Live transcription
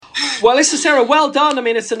Well, listen, Sarah, well done. I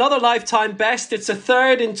mean, it's another lifetime best. It's a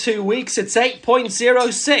third in 2 weeks. It's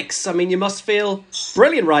 8.06. I mean, you must feel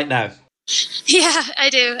brilliant right now. Yeah, I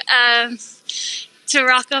do. To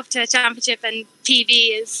rock up to a championship and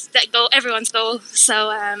PB is that goal, everyone's goal.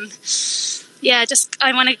 So, just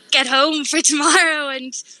I want to get home for tomorrow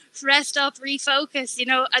and rest up, refocus. You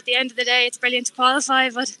know, at the end of the day, it's brilliant to qualify,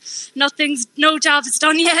 but no job is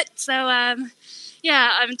done yet. So, I'm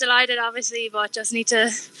delighted, obviously, but just need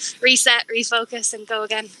to reset, refocus, and go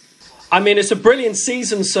again. I mean, it's a brilliant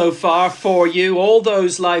season so far for you. All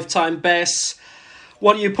those lifetime bests.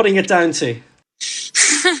 What are you putting it down to?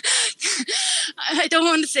 I don't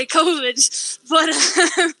want to say COVID, but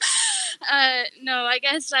no, I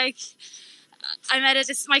guess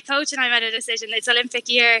my coach and I made a decision. It's Olympic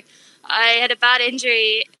year. I had a bad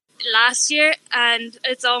injury last year, and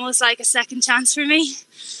it's almost like a second chance for me.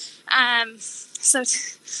 I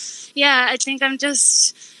think I'm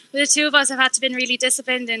just, the two of us have had to been really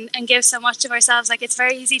disciplined and give so much of ourselves. Like, it's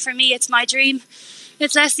very easy for me. It's my dream.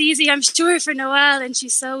 It's less easy, I'm sure, for Noelle, and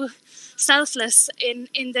she's so selfless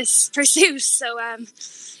in this pursuit. So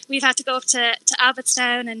we've had to go up to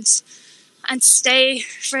Abbottstown and stay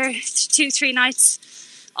for 2-3 nights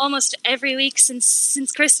almost every week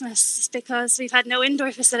since Christmas, because we've had no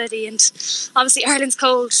indoor facility, and obviously Ireland's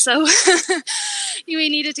cold, so we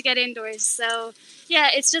needed to get indoors. So yeah,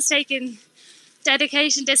 it's just taken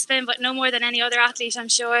dedication, discipline, but no more than any other athlete, I'm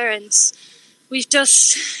sure, and we've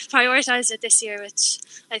just prioritised it this year, which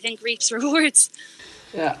I think reaps rewards.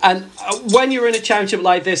 Yeah, and when you're in a championship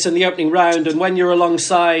like this in the opening round, and when you're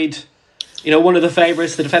alongside, one of the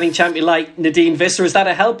favourites, the defending champion like Nadine Visser, is that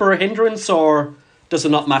a help or a hindrance, or does it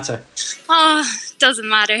not matter? Doesn't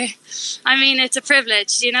matter. I mean, it's a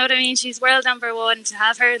privilege, you know what I mean? She's world number one. To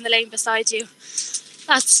have her in the lane beside you,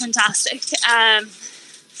 that's fantastic.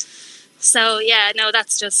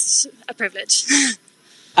 That's just a privilege.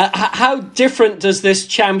 How different does this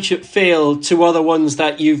championship feel to other ones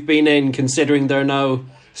that you've been in, considering there are no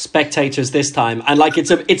spectators this time? And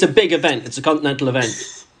it's a big event, it's a continental event.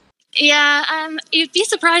 Yeah, you'd be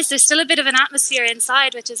surprised. There's still a bit of an atmosphere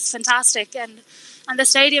inside, which is fantastic, and the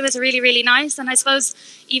stadium is really, really nice. And I suppose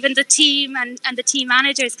even the team and the team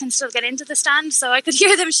managers can still get into the stand, so I could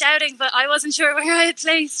hear them shouting, but I wasn't sure where I had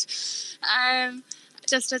placed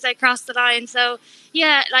just as I crossed the line. So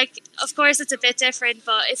yeah, of course it's a bit different,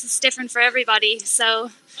 but it's different for everybody,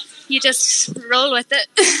 so you just roll with it.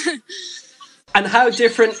 And how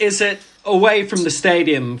different is it away from the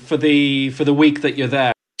stadium for the week that you're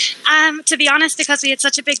there? To be honest, because we had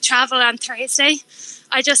such a big travel on Thursday,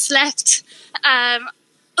 I just slept on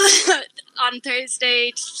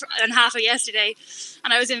Thursday and half of yesterday,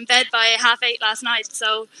 and I was in bed by 8:30 last night,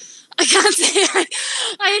 so I can't say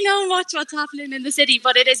I know much what's happening in the city,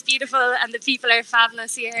 but it is beautiful and the people are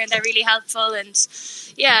fabulous here and they're really helpful, and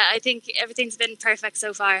yeah, I think everything's been perfect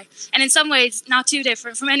so far, and in some ways not too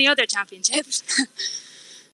different from any other championship.